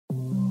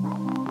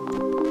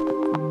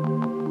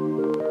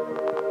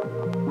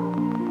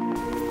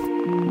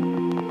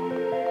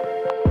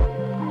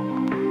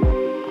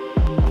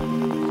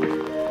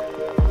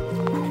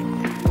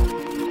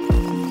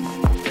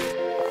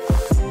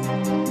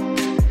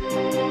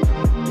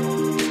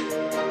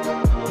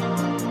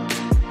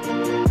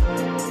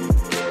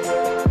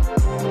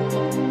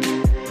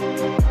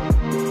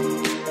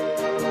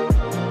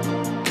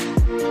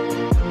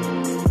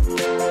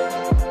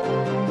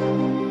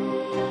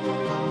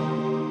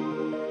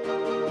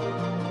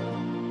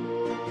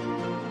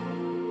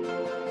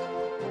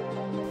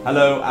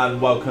Hello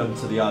and welcome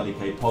to the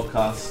RDK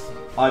podcast.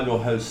 I'm your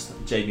host,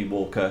 Jamie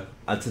Walker,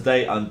 and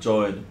today I'm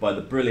joined by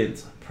the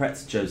brilliant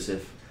Pret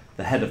Joseph,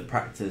 the head of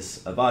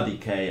practice of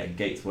RDK and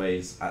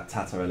gateways at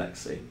Tata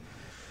Elxsi.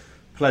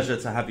 Pleasure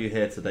to have you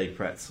here today,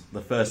 Pret.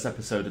 The first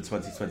episode of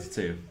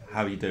 2022.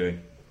 How are you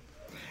doing?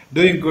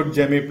 Doing good,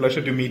 Jamie.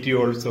 Pleasure to meet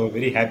you also.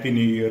 Very happy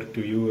New Year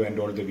to you and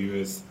all the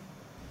viewers.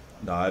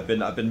 No, I've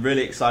been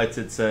really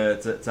excited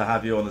to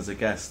have you on as a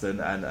guest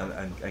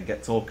and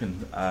get talking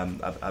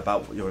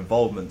about your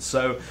involvement.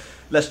 So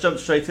let's jump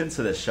straight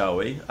into this, shall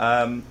we?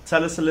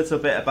 Tell us a little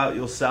bit about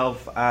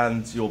yourself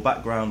and your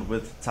background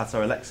with Tata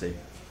Elxsi.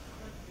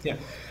 Yeah,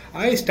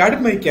 I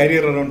started my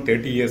career around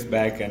 30 years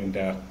back and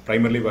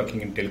primarily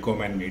working in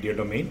telecom and media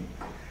domain.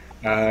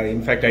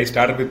 In fact, I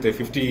started with a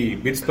 50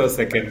 bits per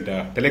second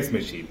telex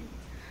machine.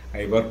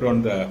 I worked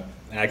on the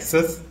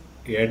access,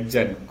 edge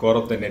and core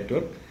of the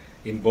network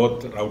in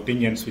both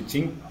routing and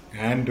switching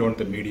and on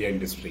the media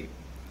industry.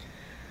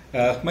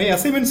 My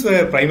assignments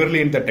were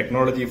primarily in the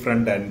technology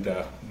front and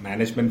the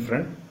management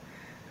front.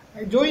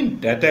 I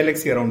joined Tata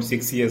Elxsi around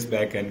 6 years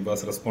back and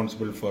was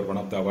responsible for one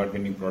of the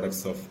award-winning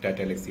products of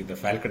Tata Elxsi, the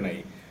Falcon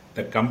Eye,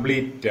 the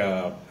complete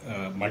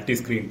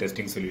multi-screen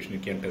testing solution. You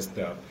can test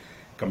the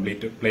complete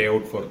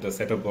playout for the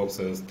set-top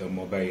boxes, the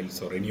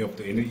mobiles, or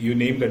you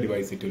name the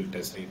device, it will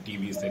test it,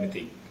 TVs,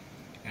 anything.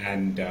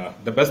 And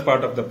the best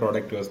part of the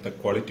product was the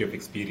quality of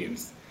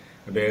experience,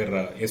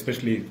 where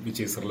especially which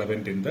is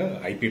relevant in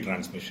the IP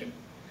transmission.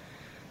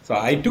 So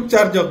I took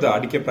charge of the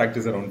RDK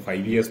practice around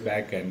 5 years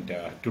back, and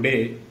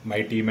today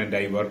my team and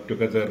I work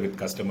together with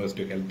customers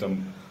to help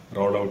them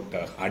roll out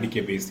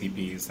RDK-based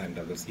CPEs and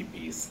other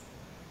CPEs.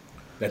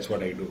 That's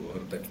what I do,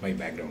 or that's my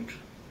background.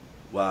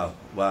 Wow.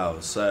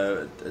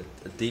 So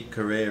a deep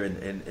career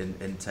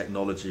in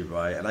technology,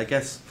 right? And I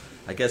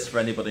guess for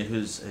anybody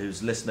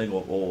who's listening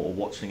or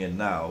watching in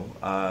now,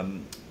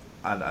 and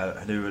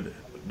who are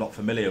not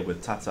familiar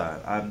with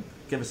Tata,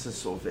 give us a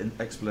sort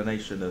of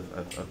explanation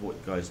of what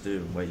you guys do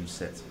and where you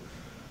sit.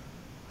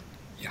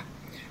 Yeah.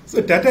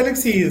 So Tata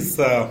Elxsi is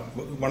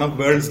one of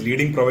the world's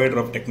leading provider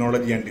of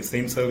technology and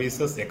design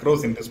services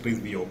across industries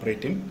we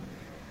operate in.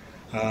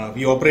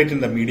 We operate in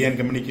the media and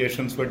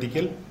communications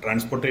vertical,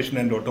 transportation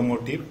and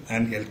automotive,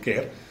 and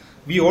healthcare.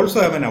 We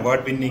also have an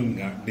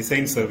award-winning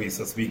design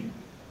services wing.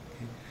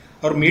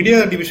 Our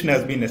media division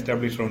has been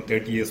established around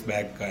 30 years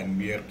back, and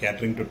we are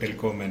catering to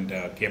telecom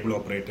and cable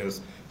operators,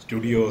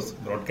 studios,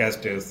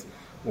 broadcasters,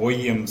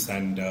 OEMs,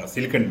 and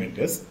silicon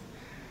vendors.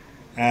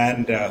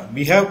 And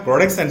we have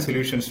products and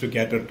solutions to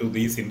cater to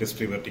these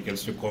industry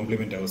verticals to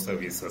complement our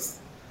services.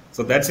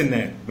 So that's in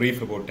a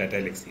brief about Tata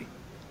Elxsi.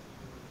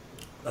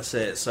 That's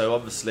it. So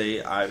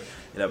obviously, I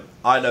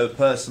know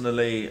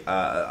personally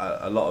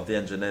a lot of the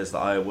engineers that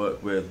I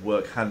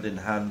work hand in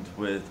hand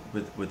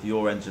with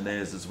your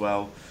engineers as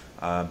well.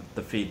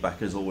 The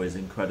feedback is always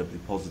incredibly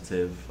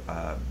positive.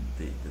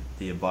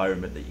 The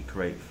environment that you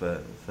create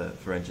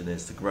for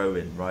engineers to grow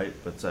in, right?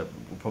 But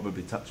we'll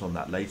probably touch on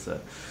that later.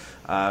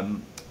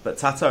 But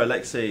Tata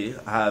Elxsi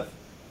have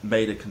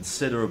made a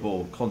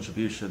considerable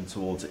contribution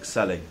towards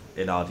excelling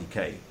in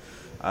RDK.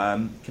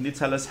 Can you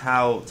tell us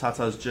how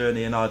Tata's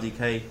journey in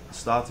RDK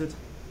started?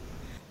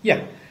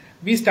 Yeah,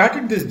 we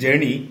started this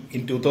journey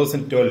in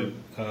 2012.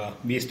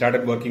 We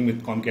started working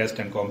with Comcast,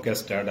 and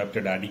Comcast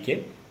adopted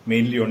RDK,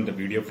 mainly on the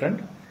video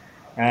front.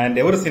 And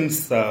ever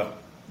since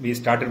we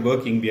started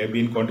working, we have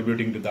been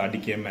contributing to the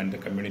RDK and the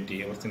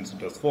community ever since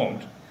it was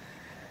formed.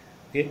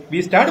 Okay.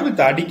 We started with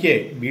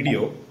RDK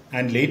video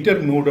and later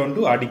moved on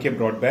to RDK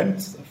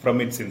broadband from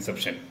its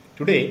inception.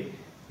 Today,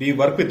 we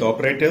work with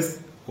operators,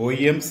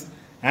 OEMs,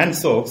 and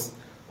SOCs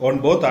on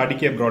both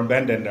RDK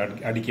broadband and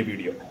RDK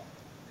video.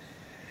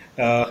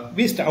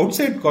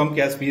 Outside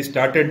Comcast, we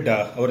started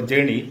our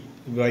journey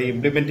by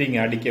implementing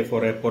RDK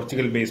for a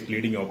Portugal-based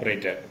leading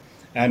operator,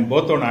 and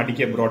both on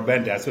RDK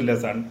broadband as well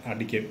as on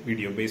RDK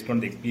video based on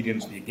the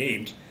experience we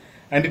gained,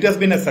 and it has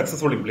been a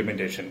successful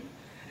implementation.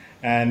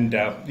 And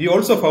we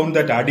also found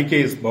that RDK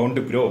is bound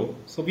to grow,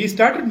 so we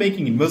started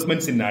making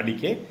investments in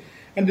RDK,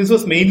 and this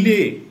was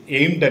mainly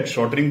aimed at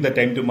shortening the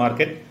time to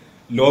market,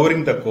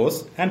 lowering the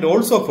cost, and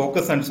also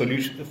focus on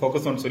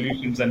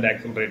solutions and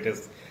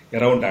accelerators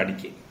around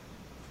RDK.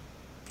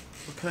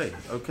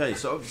 Okay.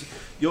 So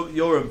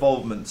your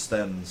involvement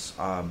stems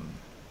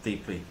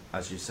deeply,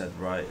 as you said,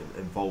 right?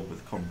 Involved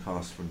with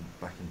Comcast from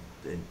back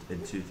in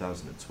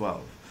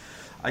 2012.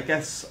 I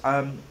guess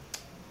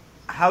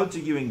how do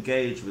you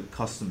engage with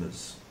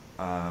customers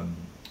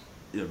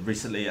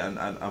recently,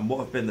 and what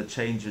have been the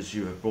changes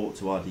you have brought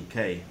to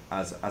RDK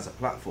as a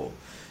platform?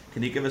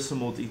 Can you give us some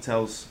more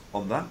details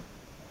on that?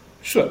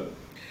 Sure.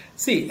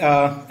 See,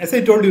 as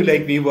I told you,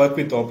 like we work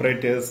with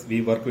operators,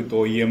 we work with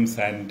OEMs,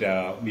 and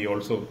we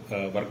also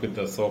work with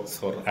the SOCs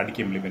for RDK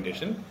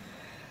implementation.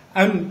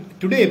 And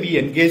today we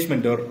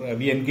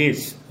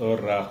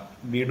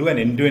do an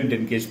end-to-end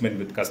engagement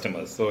with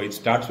customers. So it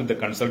starts with the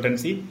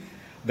consultancy.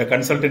 The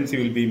consultancy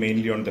will be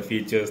mainly on the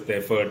features, the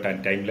effort,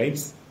 and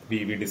timelines.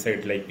 We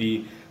decide, like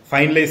we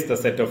finalize the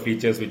set of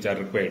features which are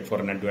required for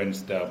an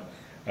advanced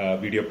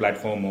video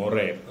platform or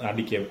a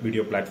RDK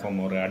video platform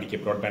or a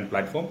RDK broadband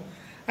platform.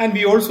 And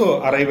we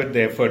also arrive at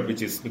the effort,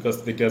 which is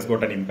because it has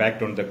got an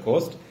impact on the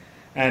cost.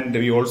 And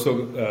we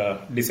also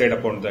decide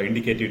upon the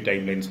indicative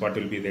timelines, what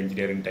will be the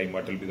engineering time,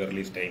 what will be the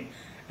release time,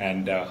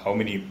 and how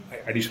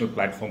additional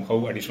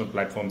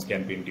platforms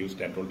can be introduced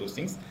and all those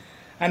things.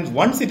 And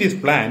once it is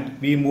planned,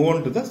 we move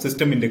on to the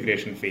system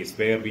integration phase,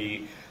 where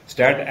we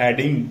start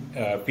adding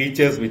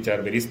features which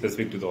are very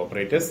specific to the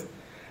operators.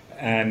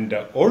 And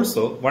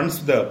also, once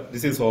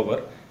this is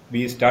over,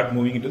 we start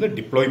moving into the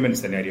deployment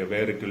scenario,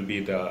 where it will be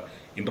the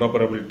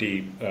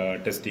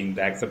interoperability testing,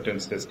 the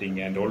acceptance testing,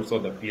 and also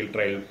the field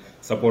trial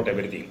support,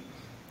 everything.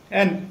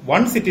 And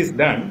once it is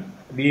done,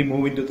 we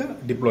move into the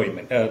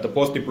deployment, the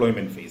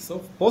post-deployment phase. So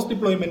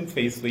post-deployment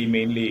phase, we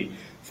mainly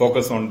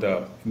focus on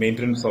the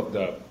maintenance of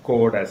the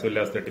code as well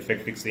as the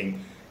defect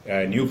fixing,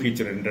 new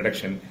feature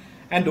introduction.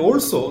 And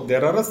also,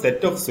 there are a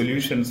set of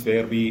solutions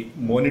where we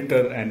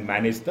monitor and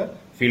manage the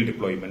field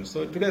deployment.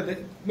 So today, that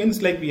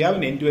means like we have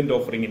an end-to-end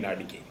offering in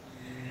RDK.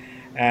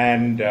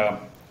 And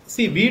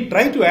we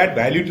try to add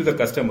value to the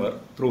customer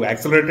through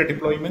accelerated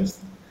deployments,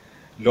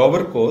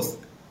 lower cost,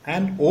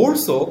 and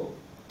also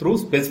through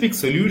specific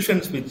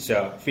solutions which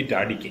fit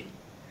RDK.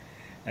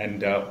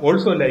 And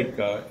also,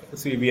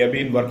 we have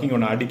been working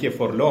on RDK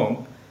for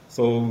long,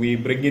 so we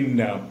bring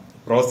in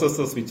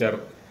processes which are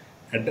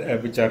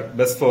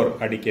best for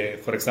RDK.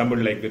 For example,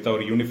 like with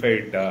our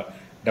unified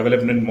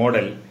development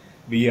model,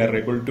 we are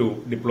able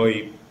to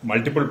deploy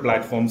multiple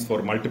platforms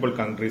for multiple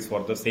countries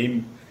for the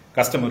same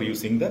customer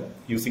using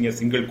a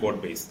single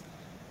code base.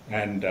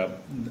 And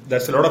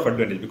that's a lot of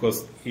advantage,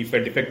 because if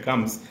a defect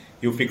comes,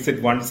 you fix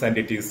it once and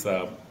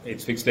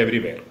it's fixed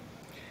everywhere.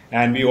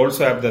 And we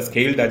also have the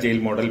scaled agile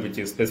model, which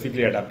is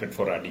specifically adapted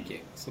for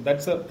RDK. So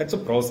that's a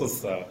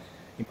process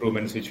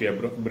improvements which we are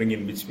bring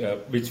in,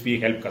 which we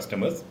help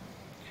customers.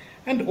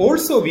 And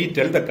also we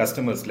tell the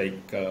customers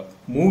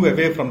move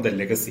away from the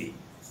legacy.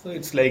 So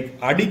it's like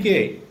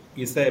RDK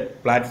is a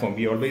platform.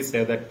 We always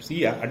say that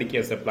RDK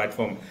is a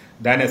platform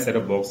than a set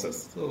of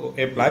boxes. So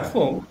a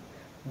platform,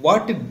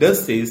 what it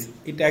does is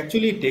it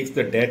actually takes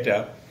the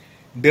data,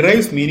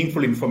 derives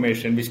meaningful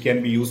information which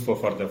can be used for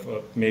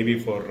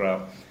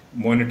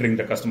monitoring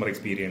the customer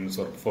experience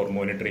or for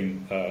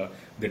monitoring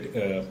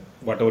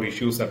whatever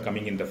issues are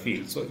coming in the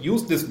field. So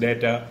use this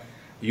data,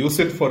 use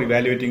it for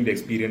evaluating the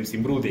experience,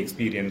 improve the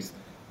experience,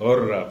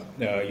 or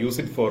use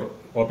it for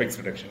OPEX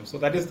reduction. So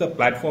that is the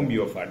platform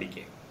view of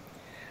RDK.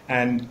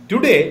 And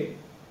today,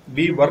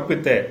 we work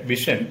with a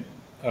vision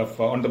of,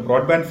 on the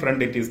broadband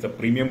front, it is the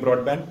premium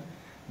broadband,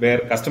 where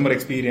customer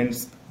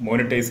experience,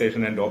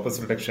 monetization, and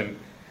OPEX reduction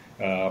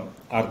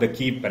are the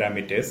key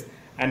parameters.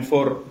 And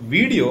for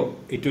video,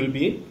 it will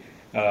be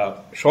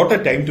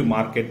shorter time to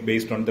market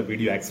based on the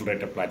video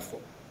accelerator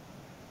platform.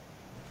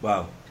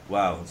 Wow.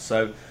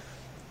 So,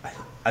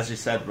 as you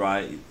said,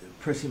 right,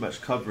 pretty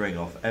much covering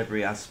off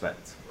every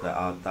aspect that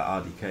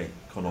RDK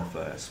can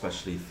offer,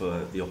 especially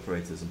for the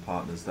operators and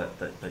partners that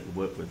you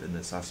work with in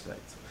this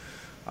aspect.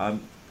 I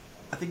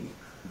think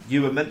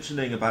you were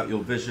mentioning about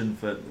your vision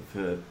for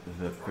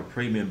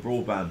premium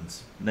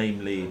broadband,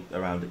 namely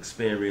around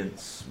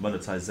experience,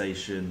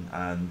 monetization,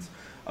 and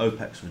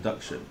OPEX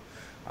reduction.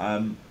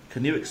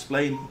 Can you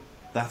explain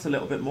that a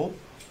little bit more?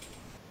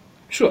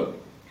 Sure.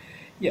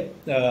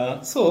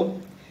 Yeah. So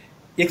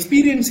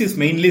experience is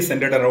mainly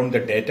centered around the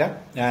data,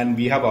 and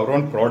we have our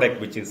own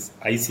product, which is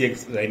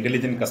ICX, the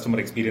Intelligent Customer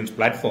Experience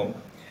Platform.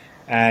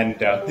 And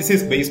this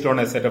is based on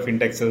a set of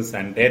indexes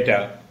and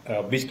data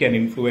which can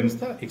influence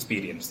the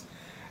experience.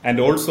 And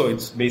also,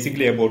 it's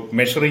basically about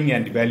measuring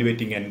and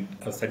evaluating and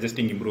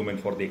suggesting improvement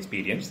for the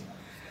experience.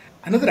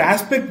 Another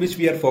aspect which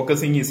we are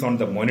focusing is on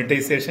the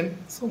monetization.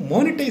 So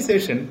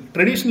monetization,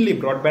 traditionally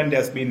broadband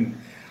has been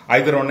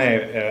either on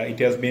it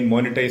has been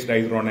monetized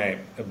either on a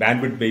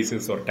bandwidth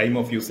basis or time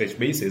of usage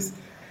basis.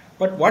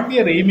 But what we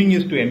are aiming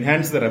is to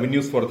enhance the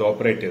revenues for the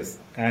operators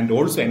and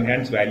also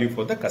enhance value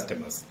for the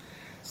customers.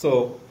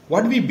 So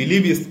what we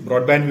believe is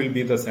broadband will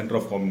be the center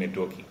of home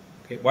networking.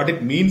 Okay? What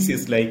it means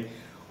is like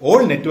all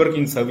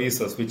networking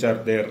services which are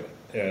there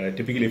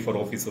typically for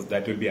offices,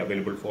 that will be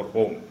available for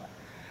home.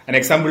 An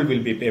example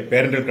will be a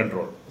parental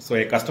control. So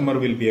a customer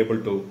will be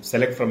able to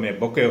select from a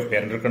bouquet of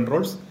parental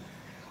controls,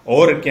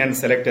 or it can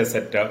select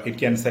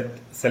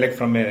select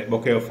from a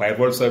bouquet of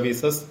firewall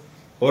services,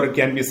 or it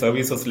can be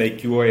services like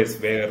QoS,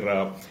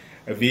 where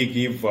we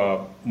give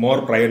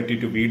more priority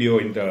to video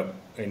in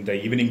the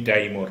evening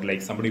time, or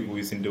like somebody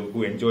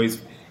who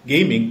enjoys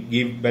gaming,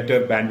 give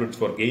better bandwidth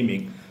for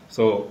gaming.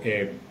 So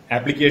a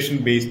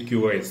application-based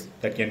QoS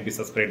that can be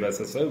subscribed as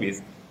a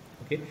service.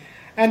 Okay,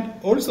 and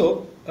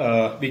also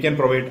we can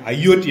provide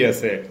IoT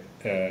as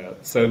a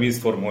service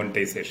for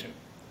monetization.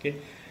 Okay.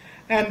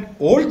 And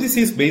all this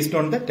is based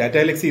on the Tata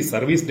Elxsi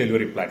service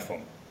delivery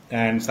platform.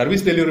 And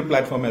service delivery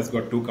platform has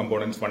got two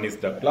components. One is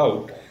the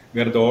cloud,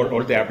 where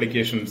all the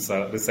applications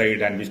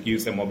reside, and which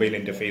gives a mobile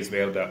interface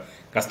where the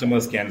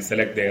customers can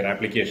select their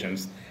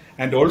applications.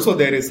 And also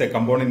there is a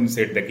component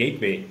inside the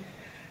gateway.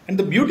 And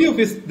the beauty of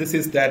this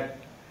is that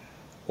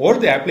all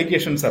the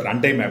applications are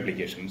runtime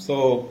applications. So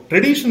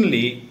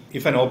traditionally,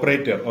 if an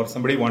operator or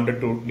somebody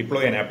wanted to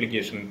deploy an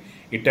application,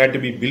 it had to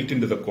be built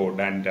into the code,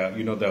 and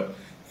the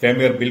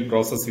firmware build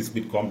process is a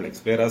bit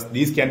complex. Whereas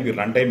these can be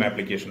runtime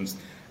applications.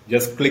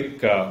 Just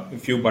click a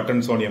few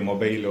buttons on your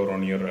mobile or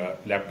on your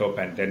laptop,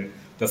 and then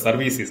the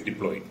service is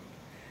deployed.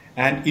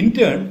 And in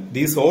turn,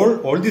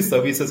 all these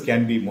services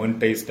can be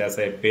monetized as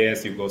a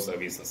pay-as-you-go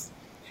services.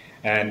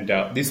 And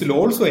this will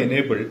also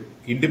enable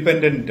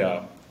independent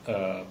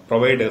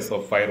providers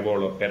of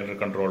firewall or parental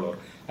control or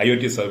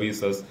IoT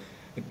services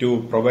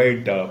to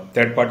provide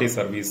third-party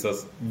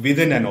services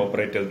within an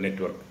operator's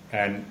network.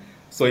 And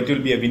so it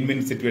will be a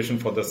win-win situation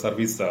for the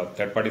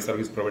third-party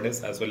service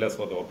providers as well as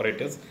for the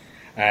operators.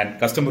 And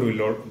customer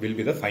will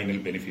be the final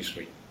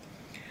beneficiary.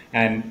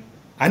 And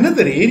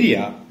another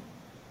area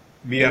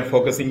we are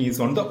focusing is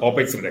on the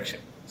OPEX reduction.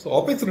 So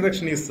OPEX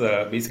reduction is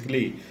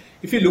basically,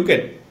 if you look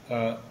at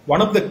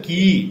one of the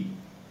key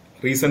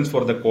reasons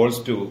for the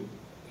calls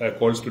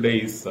today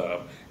is to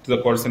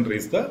the call center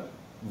is the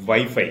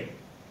Wi-Fi.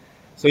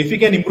 So if you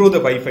can improve the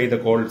Wi-Fi, the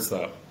calls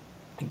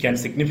can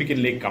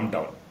significantly come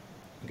down.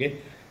 Okay.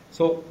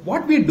 So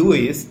what we do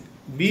is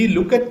we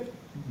look at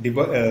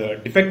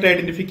defect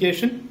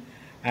identification,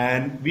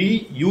 and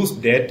we use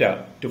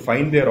data to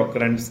find their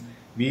occurrence.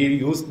 We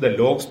use the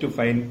logs to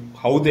find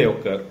how they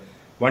occur.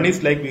 One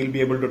is like we will be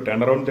able to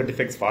turn around the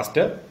defects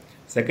faster.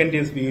 Second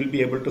is we will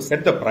be able to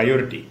set the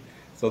priority.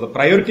 So the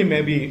priority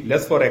may be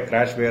less for a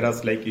crash,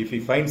 whereas like if we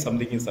find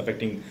something is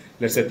affecting,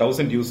 let's say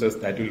 1,000 users,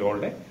 that will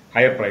hold a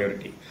higher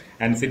priority.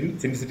 And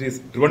since it is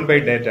driven by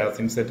data,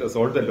 since it has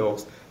all the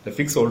logs, the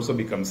fix also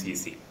becomes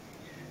easy.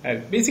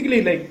 And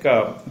basically like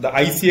the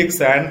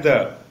ICX and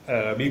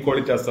the, we call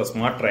it as the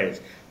smart triage.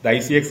 The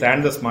ICX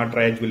and the smart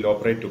triage will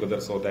operate together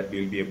so that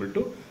we will be able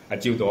to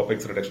achieve the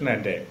OPEX reduction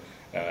and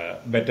a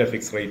better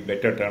fix rate,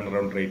 better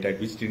turnaround rate,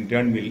 which in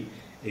turn will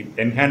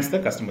enhance the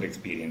customer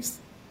experience.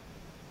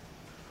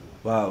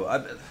 Wow,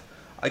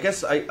 I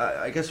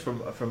guess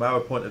from our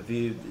point of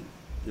view,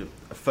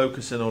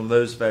 focusing on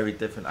those very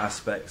different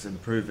aspects,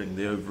 improving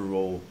the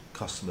overall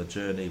customer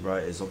journey,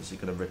 right, is obviously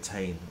going to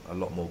retain a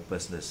lot more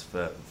business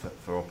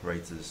for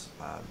operators.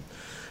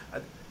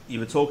 You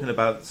were talking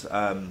about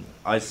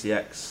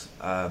ICX.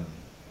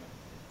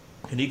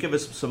 Can you give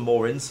us some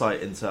more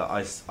insight into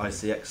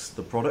ICX,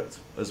 the product,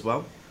 as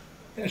well?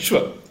 Yeah,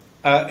 sure.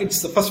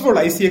 It's first of all,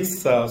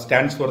 ICX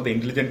stands for the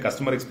Intelligent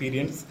Customer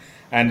Experience,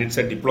 and it's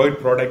a deployed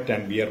product,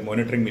 and we are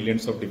monitoring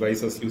millions of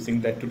devices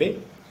using that today.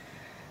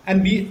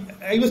 And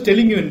I was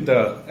telling you in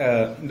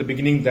the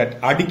beginning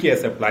that RDK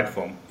as a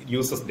platform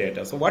uses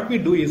data. So what we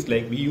do is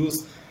like we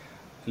use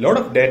a lot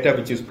of data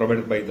which is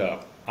provided by the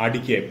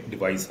RDK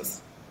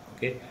devices.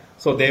 Okay,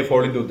 so they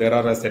fall into, there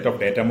are a set of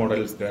data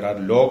models, there are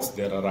logs,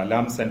 there are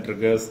alarms and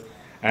triggers,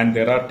 and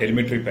there are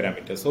telemetry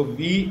parameters. So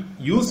we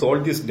use all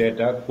this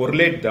data,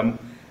 correlate them,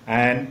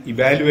 and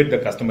evaluate the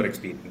customer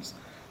experience.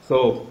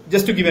 So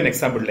just to give an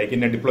example, like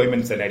in a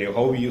deployment scenario,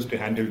 how we used to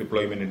handle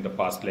deployment in the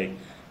past, like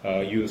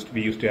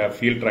we used to have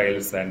field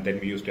trials, and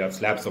then we used to have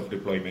slabs of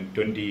deployment,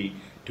 20,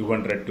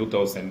 200,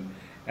 2000,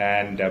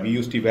 and we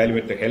used to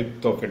evaluate the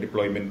health of a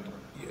deployment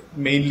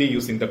mainly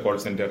using the call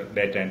center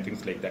data and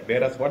things like that.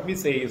 Whereas what we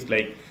say is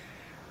like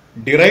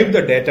derive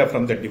the data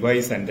from the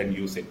device and then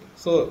use it.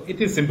 So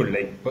it is simple,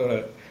 like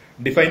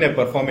define a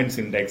performance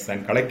index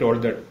and collect all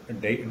the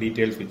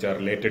details which are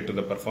related to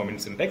the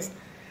performance index,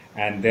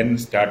 and then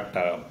start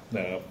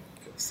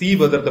see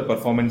whether the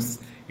performance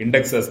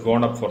index has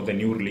gone up for the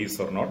new release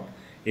or not.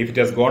 If it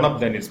has gone up,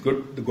 then it's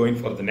good going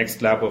for the next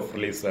slab of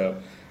release,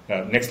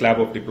 next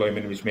slab of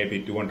deployment, which may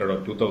be 200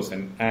 or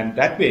 2000. And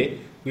that way,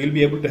 we will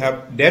be able to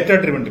have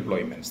data-driven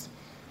deployments.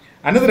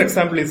 Another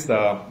example is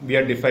we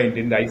are defined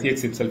in the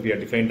ICX itself, we have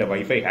defined the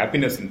Wi-Fi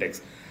happiness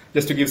index,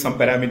 just to give some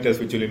parameters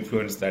which will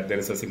influence that. There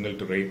is a signal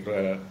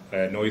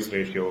to noise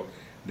ratio,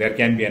 there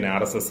can be an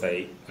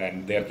RSSI,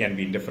 and there can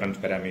be interference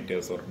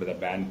parameters or the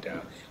band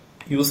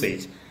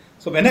usage.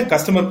 So when a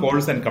customer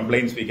calls and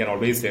complains, we can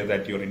always say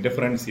that your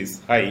interference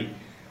is high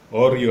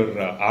or your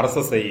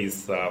RSSI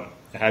is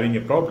having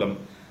a problem.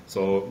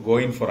 So go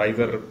in for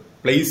either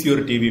place your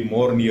TV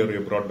more near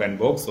your broadband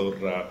box or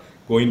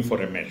go in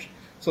for a mesh.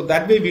 So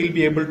that way we will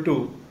be able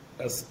to,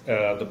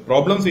 the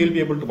problems we will be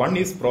able to, one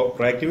is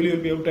proactively we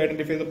will be able to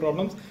identify the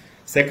problems.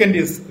 Second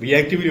is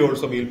reactively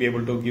also we will be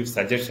able to give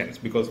suggestions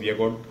because we have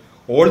got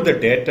all the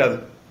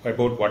data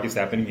about what is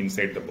happening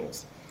inside the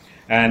box.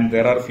 And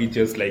there are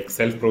features like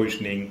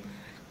self-provisioning,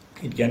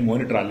 it can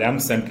monitor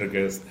alarms and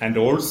triggers, and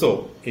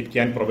also it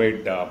can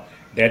provide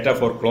data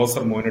for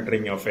closer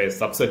monitoring of a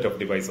subset of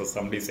devices.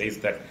 Somebody says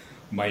that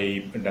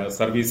my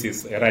service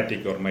is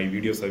erratic or my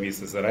video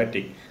service is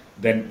erratic,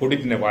 then put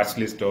it in a watch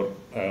list or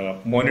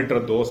monitor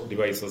those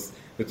devices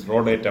with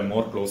raw data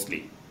more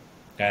closely.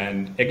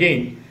 And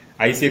again,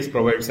 ICX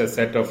provides a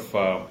set of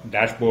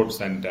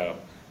dashboards and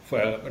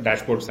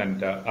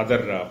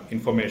other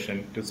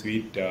information to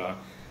suit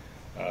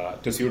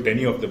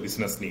any of the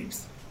business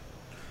needs.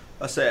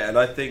 That's it, and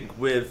I think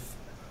with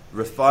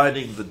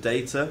refining the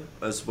data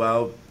as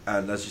well,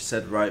 and as you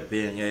said, right,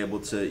 being able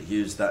to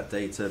use that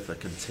data for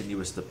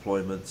continuous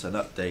deployments and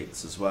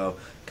updates as well,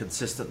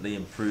 consistently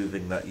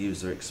improving that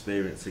user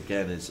experience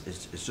again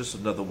is just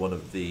another one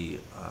of the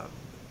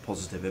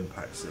positive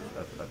impacts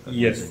of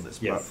using this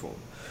platform.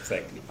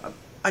 Exactly.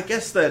 I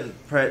guess then,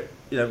 Pret,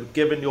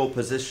 given your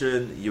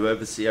position, you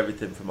oversee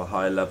everything from a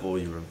high level,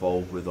 you're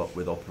involved with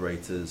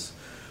operators.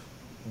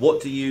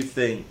 What do you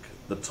think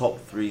the top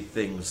 3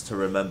 things to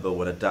remember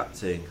when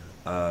adapting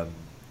to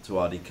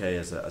RDK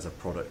as a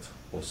product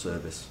or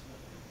service?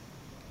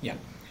 Yeah.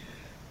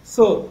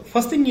 So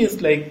first thing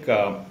is like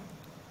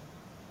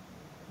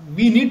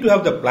we need to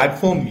have the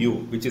platform view,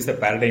 which is a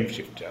paradigm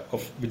shift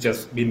which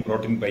has been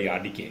brought in by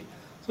RDK.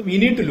 So we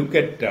need to look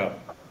at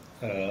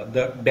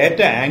the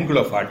data angle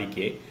of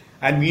RDK,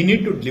 and we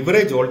need to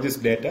leverage all this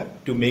data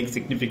to make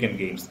significant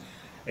gains.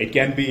 It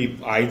can be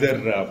either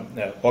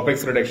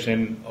OPEX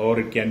reduction, or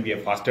it can be a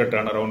faster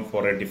turnaround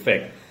for a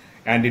defect.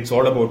 And it's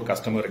all about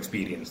customer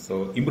experience.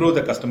 So improve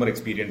the customer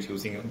experience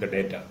using the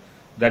data.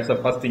 That's the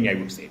first thing I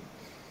would say.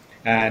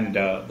 And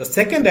the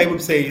second I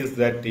would say is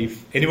that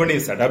if anyone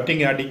is adopting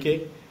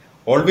RDK,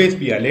 always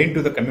be aligned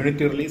to the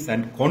community release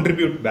and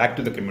contribute back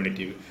to the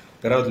community.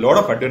 There are a lot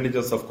of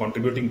advantages of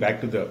contributing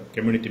back to the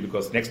community,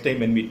 because next time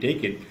when we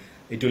take it,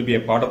 it will be a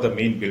part of the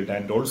main build.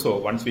 And also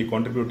once we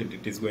contribute it,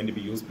 it is going to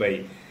be used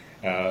by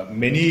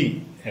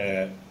many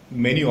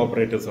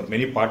operators or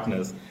many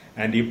partners.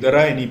 And if there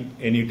are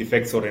any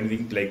defects or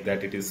anything like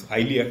that, it is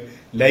highly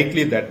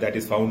likely that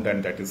is found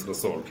and that is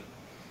resolved.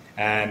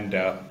 And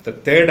the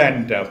third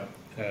and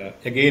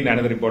again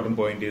another important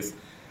point is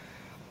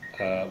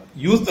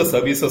use the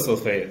services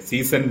of a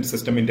seasoned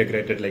system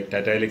integrator like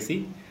Tata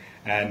Elxsi,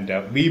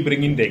 and we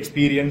bring in the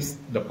experience,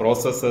 the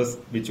processes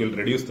which will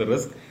reduce the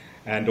risk,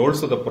 and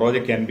also the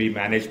project can be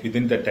managed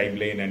within the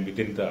timeline and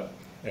within the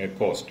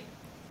cost.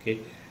 Okay.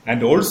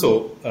 And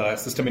also,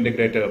 system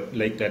integrator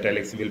like Tata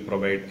Elxsi will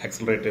provide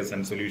accelerators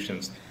and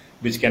solutions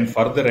which can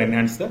further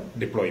enhance the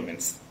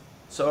deployments.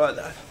 So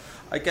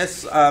I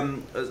guess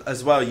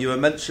as well, you were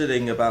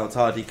mentioning about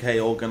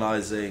RDK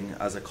organizing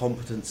as a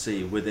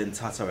competency within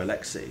Tata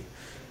Elxsi.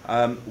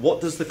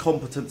 What does the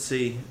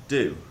competency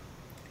do?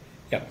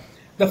 Yeah.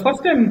 The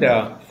first and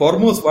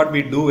foremost what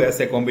we do as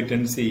a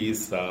competency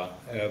is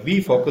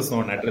we focus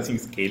on addressing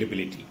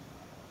scalability.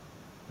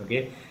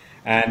 Okay.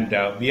 And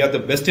we have the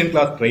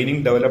best-in-class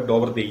training developed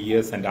over the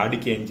years, and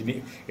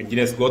RDK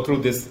engineers go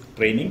through this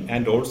training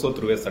and also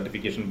through a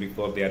certification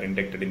before they are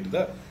inducted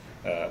into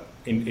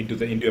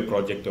a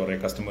project or a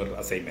customer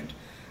assignment,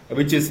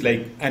 which is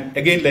like, and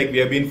again, like we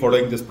have been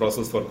following this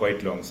process for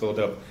quite long.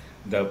 So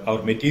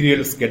our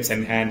materials gets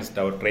enhanced,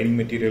 our training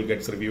material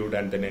gets reviewed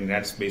and then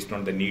enhanced based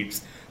on the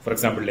needs. For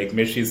example, like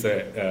mesh is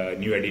a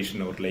new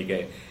addition, or like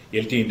a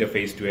LT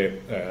interface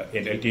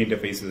an LT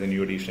interface is a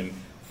new addition.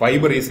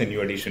 Fiber is a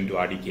new addition to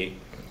RDK.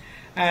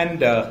 And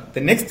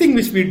the next thing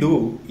which we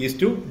do is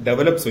to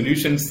develop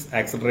solutions,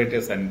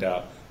 accelerators, and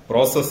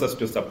processes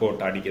to support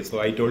RDK. So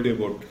I told you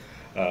about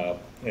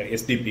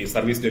SDP,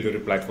 Service Delivery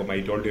Platform.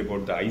 I told you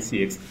about the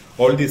ICX.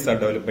 All these are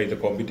developed by the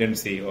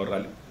competency,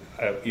 or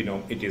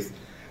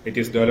it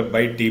is developed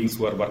by teams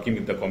who are working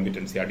with the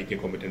competency,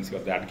 RDK competency, or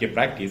the RDK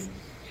practice.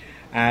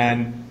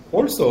 And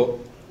also,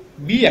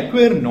 we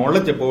acquire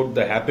knowledge about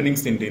the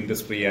happenings in the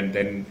industry, and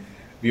then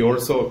we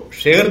also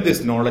share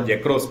this knowledge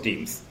across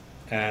teams.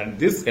 And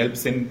this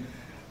helps in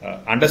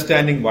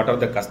understanding what are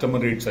the customer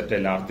needs at a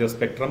larger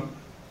spectrum.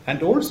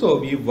 And also,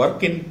 we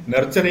work in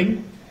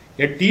nurturing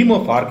a team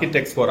of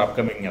architects for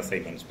upcoming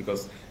assignments,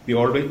 because we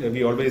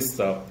always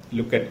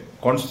look at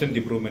constant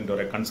improvement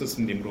or a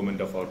consistent improvement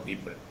of our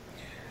people.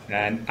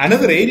 And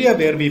another area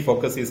where we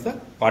focus is the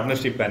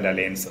partnership and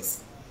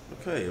alliances.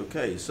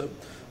 Okay. So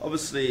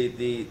obviously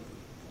the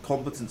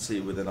competency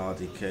within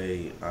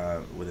RDK,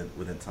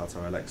 within Tata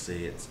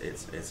Elxsi,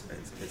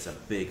 it's a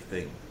big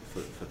thing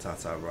for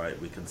Tata, right?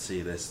 We can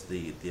see this,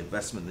 the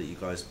investment that you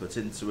guys put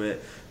into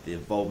it, the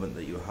involvement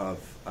that you have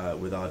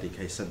with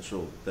RDK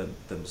Central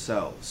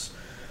themselves.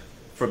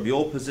 From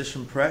your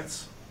position,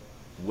 Pret,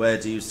 where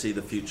do you see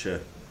the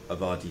future of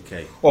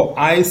RDK? Oh,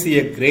 I see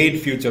a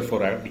great future for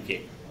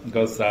RDK,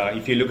 because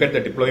if you look at the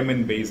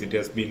deployment base, it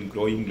has been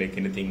growing like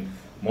anything.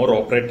 More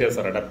operators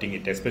are adopting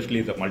it,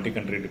 especially the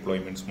multi-country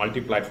deployments,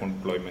 multi-platform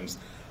deployments.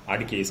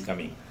 RDK is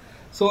coming.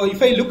 So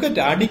if I look at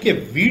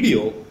RDK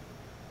video,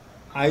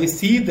 I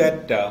see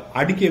that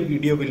RDK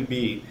video will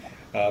be,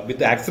 with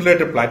the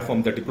accelerator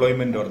platform, the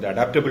deployment or the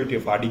adaptability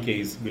of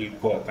RDK will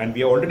go up. And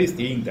we are already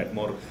seeing that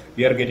more.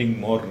 We are getting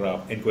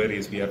more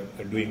inquiries. We are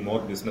doing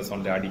more business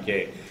on the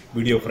RDK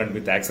video front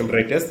with the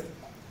accelerators.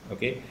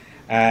 Okay.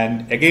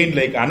 And again,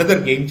 like another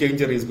game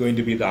changer is going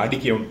to be the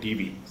RDK on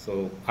TV.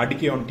 So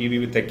RDK on TV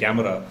with a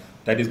camera,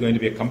 that is going to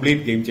be a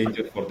complete game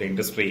changer for the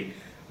industry.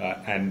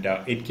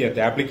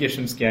 The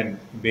applications can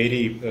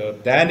vary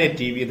than a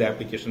TV. The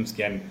applications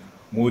can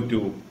move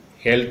to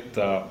health,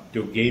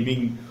 to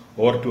gaming,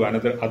 or to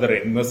other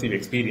immersive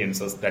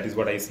experiences. That is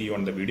what I see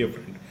on the video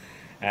front.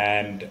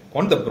 And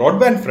on the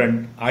broadband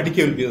front,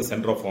 RDK will be the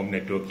center of home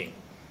networking.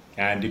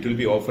 and it will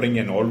be offering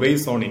an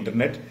always-on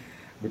internet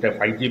with a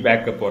 5G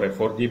backup or a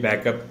 4G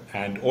backup,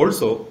 and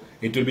also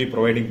it will be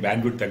providing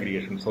bandwidth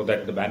aggregation so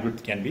that the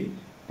bandwidth can be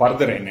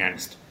further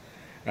enhanced.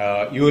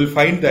 You will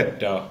find that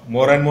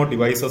more and more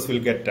devices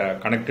will get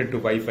connected to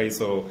Wi-Fi.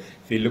 So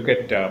if you look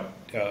at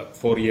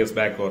 4 years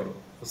back or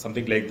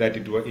something like that,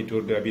 it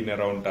would have been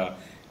around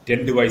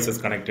 10 devices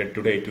connected.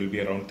 Today it will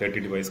be around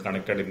 30 devices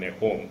connected in a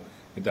home,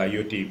 with the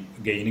IoT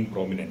gaining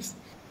prominence.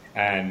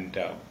 And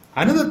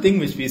another thing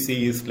which we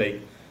see is like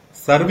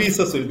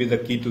services will be the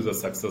key to the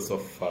success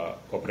of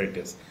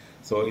operators.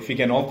 So if we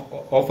can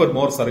offer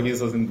more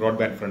services in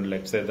broadband front,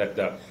 let's say that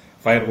the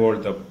firewall,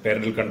 the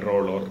parental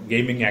control, or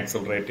gaming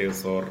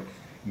accelerators, or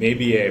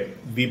maybe a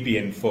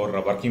VPN for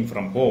working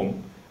from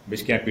home,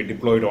 which can be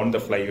deployed on the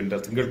fly in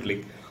a single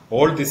click,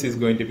 all this is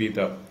going to be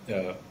the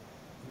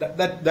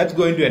that's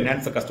going to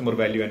enhance the customer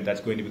value, and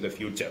that's going to be the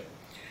future.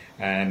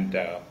 And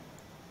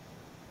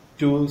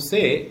to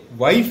say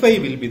Wi-Fi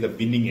will be the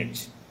winning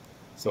edge.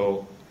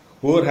 So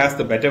whoever has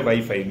the better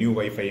Wi-Fi, new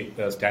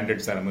Wi-Fi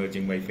standards are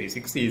emerging, Wi-Fi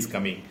 6E is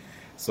coming.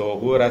 So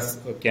whoever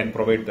can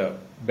provide the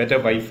better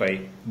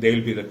Wi-Fi, they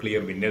will be the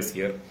clear winners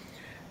here.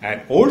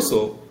 And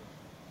also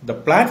the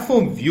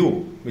platform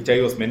view, which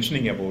I was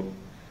mentioning about,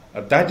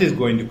 that is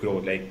going to grow.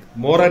 Like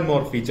more and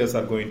more features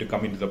are going to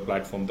come into the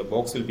platform. The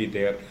box will be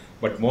there,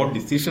 but more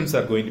decisions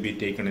are going to be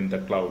taken in the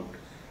cloud.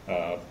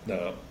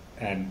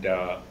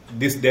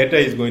 This data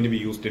is going to be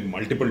used in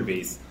multiple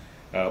ways.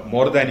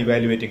 More than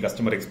evaluating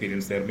customer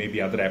experience, there may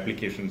be other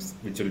applications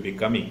which will be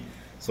coming.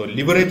 So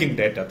leveraging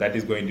data, that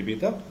is going to be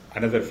the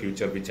another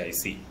future which I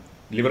see.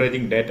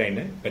 Leveraging data in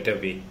a better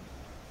way.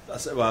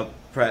 That's it. Well,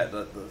 Pret,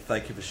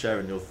 thank you for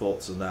sharing your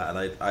thoughts on that, and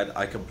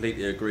I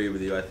completely agree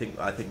with you. I think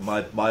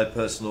my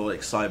personal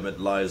excitement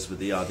lies with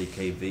the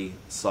RDKV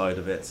side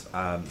of it,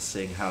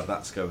 seeing how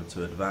that's going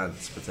to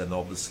advance. But then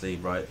obviously,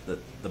 right, the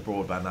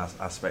broadband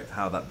aspect,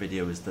 how that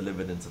video is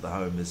delivered into the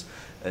home is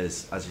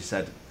as you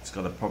said, it's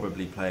going to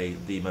probably play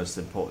the most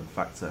important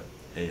factor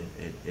in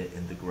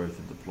the growth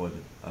and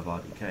deployment of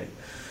RDK.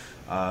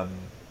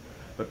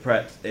 But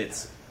Pret,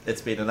 it's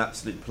been an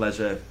absolute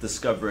pleasure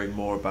discovering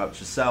more about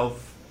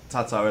yourself,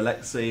 Tata,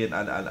 Elxsi,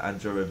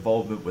 and your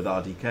involvement with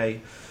RDK.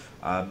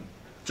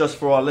 Just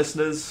for our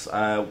listeners,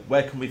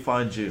 where can we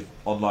find you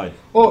online?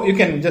 Oh, you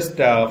can just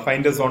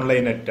find us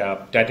online at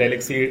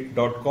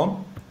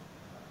tataelxsi.com.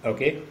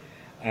 Okay,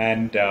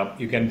 and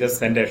you can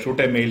just shoot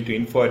a mail to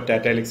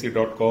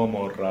info@tataelxsi.com,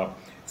 or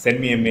send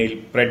me a mail,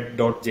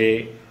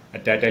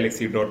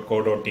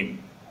 pret.j@tataelxsi.co.in.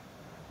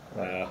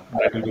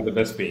 That will be the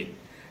best way.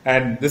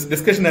 And this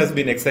discussion has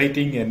been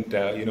exciting, and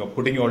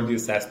putting all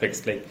these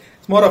aspects, like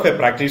it's more of a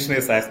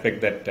practitioner's aspect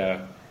that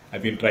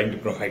I've been trying to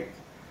provide.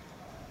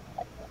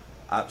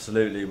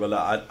 Absolutely. Well,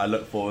 I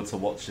look forward to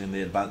watching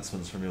the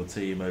advancements from your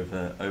team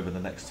over the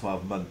next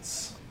 12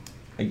 months.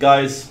 And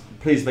guys,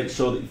 please make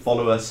sure that you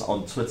follow us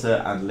on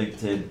Twitter and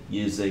LinkedIn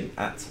using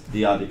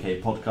 @the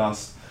RDK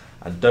Podcast.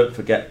 And don't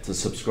forget to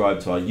subscribe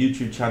to our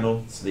YouTube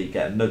channel so that you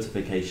get a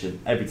notification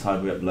every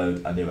time we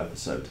upload a new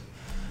episode.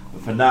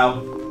 But for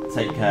now,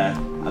 take care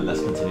and let's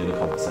continue the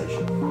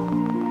conversation.